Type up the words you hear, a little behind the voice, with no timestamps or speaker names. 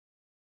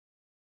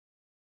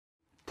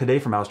Today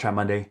for Mousetrap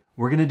Monday,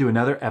 we're going to do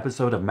another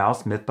episode of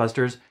Mouse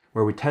Mythbusters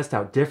where we test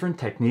out different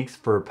techniques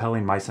for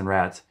repelling mice and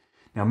rats.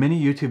 Now,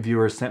 many YouTube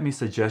viewers sent me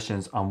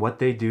suggestions on what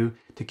they do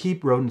to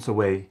keep rodents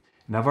away,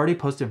 and I've already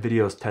posted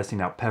videos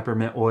testing out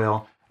peppermint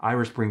oil,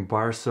 Irish Spring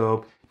bar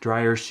soap,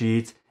 dryer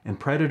sheets, and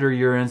predator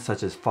urine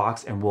such as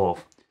fox and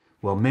wolf.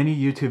 Well, many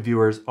YouTube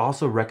viewers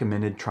also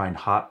recommended trying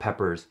hot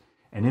peppers,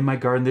 and in my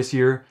garden this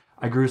year,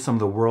 I grew some of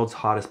the world's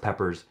hottest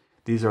peppers.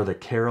 These are the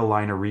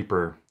Carolina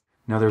Reaper.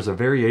 Now there's a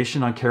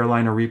variation on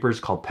Carolina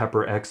Reapers called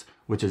Pepper X,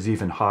 which is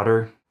even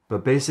hotter.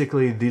 But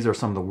basically, these are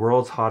some of the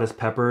world's hottest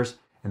peppers,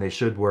 and they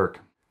should work.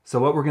 So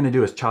what we're going to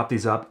do is chop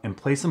these up and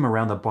place them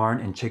around the barn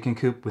and chicken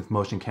coop with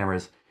motion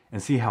cameras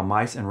and see how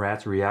mice and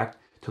rats react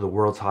to the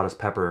world's hottest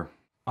pepper.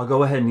 I'll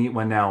go ahead and eat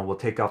one now. We'll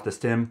take off the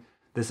stem.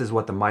 This is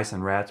what the mice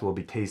and rats will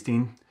be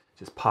tasting.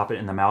 Just pop it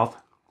in the mouth.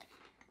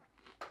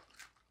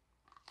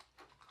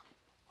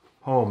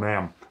 Oh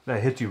man,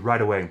 that hits you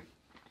right away.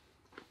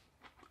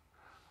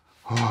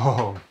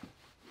 Oh.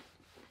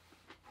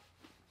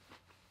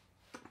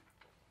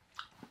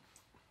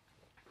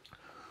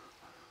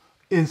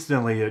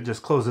 Instantly, it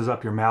just closes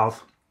up your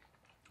mouth.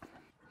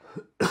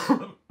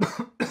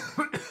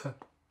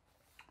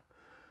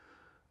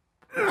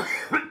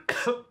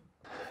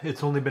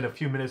 It's only been a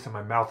few minutes and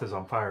my mouth is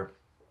on fire.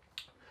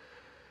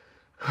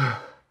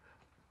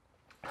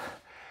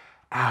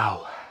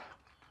 Ow.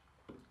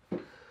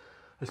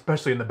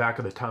 Especially in the back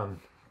of the tongue.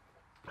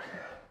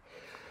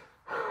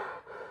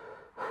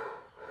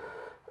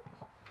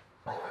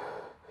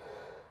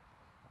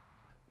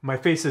 My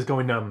face is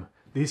going numb.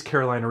 These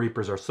Carolina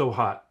Reapers are so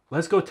hot.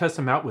 Let's go test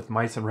them out with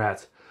mice and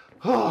rats.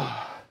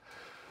 Well,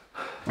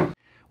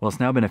 it's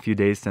now been a few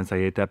days since I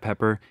ate that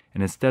pepper,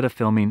 and instead of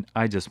filming,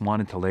 I just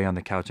wanted to lay on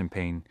the couch in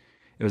pain.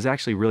 It was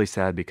actually really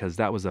sad because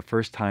that was the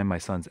first time my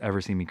son's ever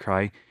seen me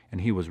cry,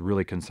 and he was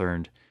really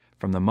concerned.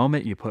 From the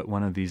moment you put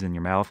one of these in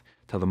your mouth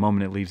till the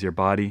moment it leaves your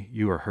body,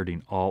 you are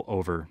hurting all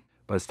over.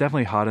 But it's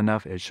definitely hot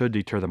enough, it should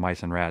deter the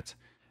mice and rats.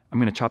 I'm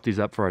going to chop these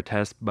up for our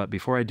test, but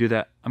before I do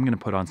that, I'm going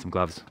to put on some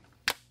gloves.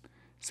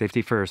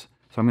 Safety first,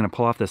 so I'm going to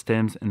pull off the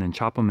stems and then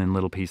chop them in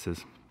little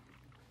pieces.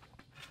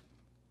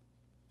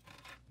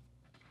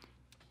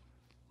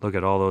 Look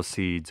at all those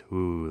seeds.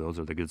 Ooh, those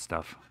are the good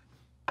stuff.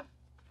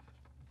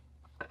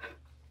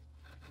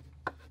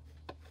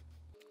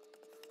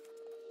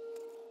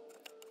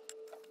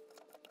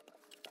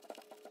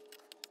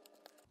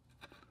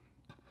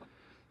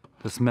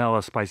 The smell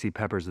of spicy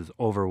peppers is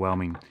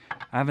overwhelming.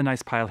 I have a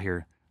nice pile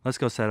here. Let's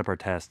go set up our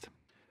test.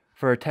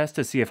 For our test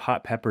to see if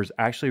hot peppers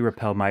actually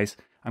repel mice,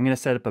 I'm going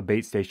to set up a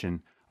bait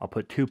station. I'll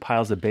put 2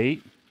 piles of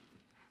bait.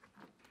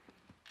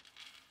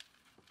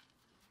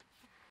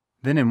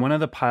 Then in one of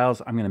the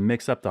piles, I'm going to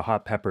mix up the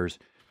hot peppers.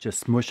 Just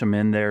smush them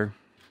in there.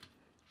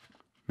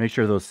 Make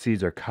sure those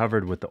seeds are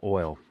covered with the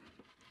oil.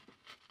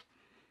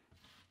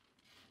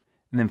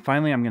 And then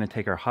finally, I'm going to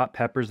take our hot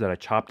peppers that I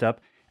chopped up,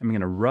 and I'm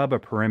going to rub a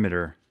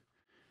perimeter.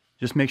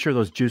 Just make sure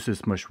those juices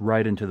smush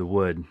right into the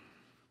wood.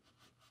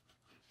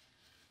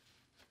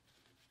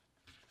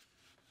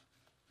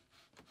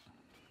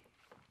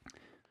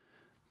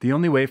 The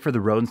only way for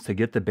the rodents to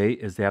get the bait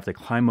is they have to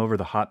climb over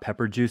the hot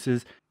pepper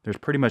juices. There's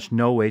pretty much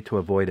no way to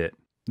avoid it.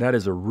 That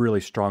is a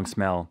really strong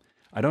smell.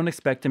 I don't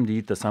expect them to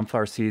eat the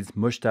sunflower seeds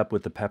mushed up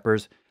with the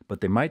peppers,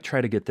 but they might try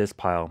to get this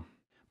pile.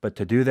 But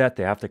to do that,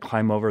 they have to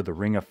climb over the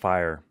ring of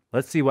fire.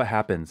 Let's see what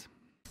happens.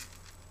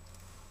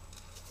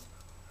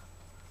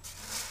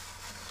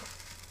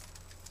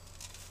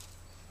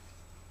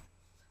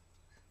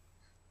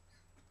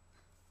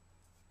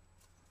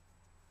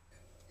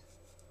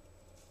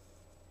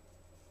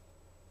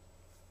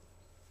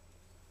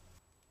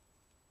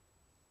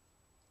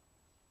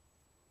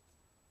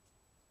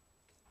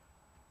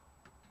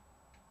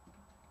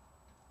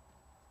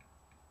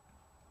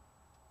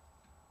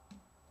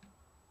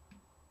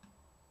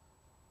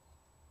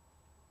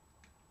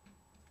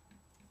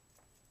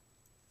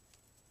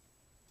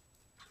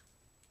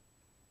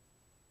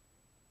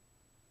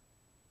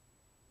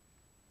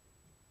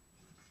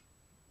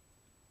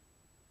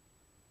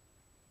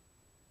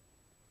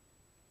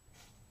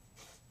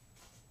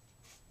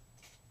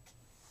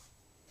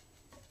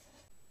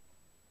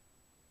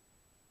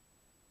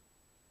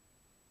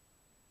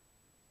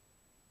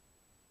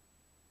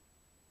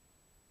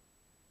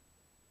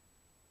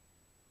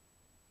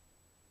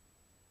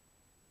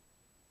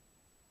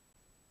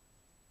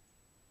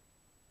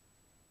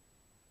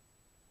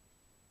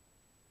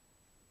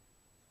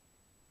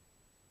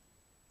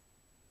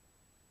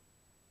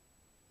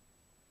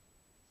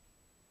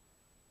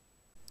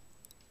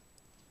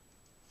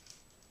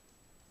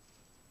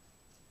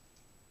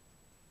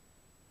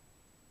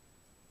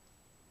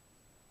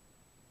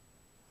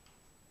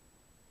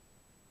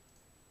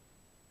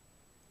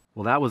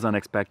 Well, that was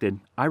unexpected.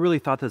 I really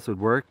thought this would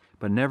work,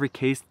 but in every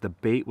case, the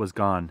bait was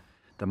gone.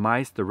 The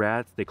mice, the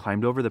rats, they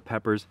climbed over the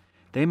peppers.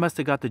 They must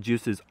have got the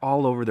juices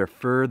all over their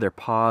fur, their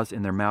paws,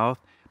 and their mouth,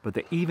 but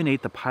they even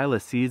ate the pile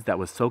of seeds that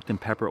was soaked in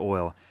pepper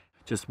oil.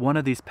 Just one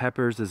of these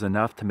peppers is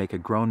enough to make a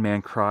grown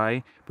man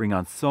cry, bring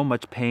on so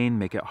much pain,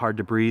 make it hard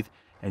to breathe.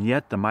 and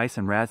yet the mice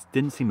and rats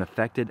didn't seem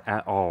affected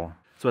at all.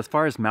 So as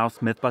far as mouse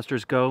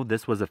Mythbusters go,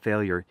 this was a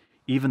failure.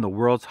 Even the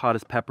world's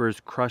hottest peppers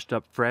crushed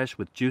up fresh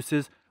with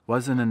juices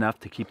wasn't enough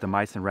to keep the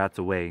mice and rats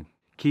away.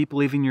 Keep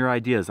leaving your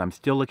ideas. I'm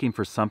still looking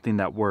for something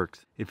that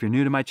works. If you're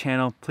new to my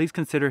channel, please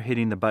consider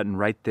hitting the button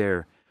right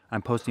there.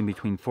 I'm posting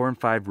between 4 and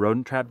 5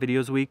 rodent trap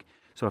videos a week,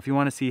 so if you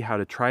want to see how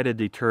to try to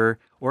deter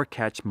or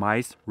catch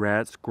mice,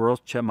 rats, squirrels,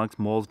 chipmunks,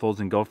 moles, voles,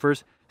 and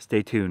gophers,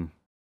 stay tuned.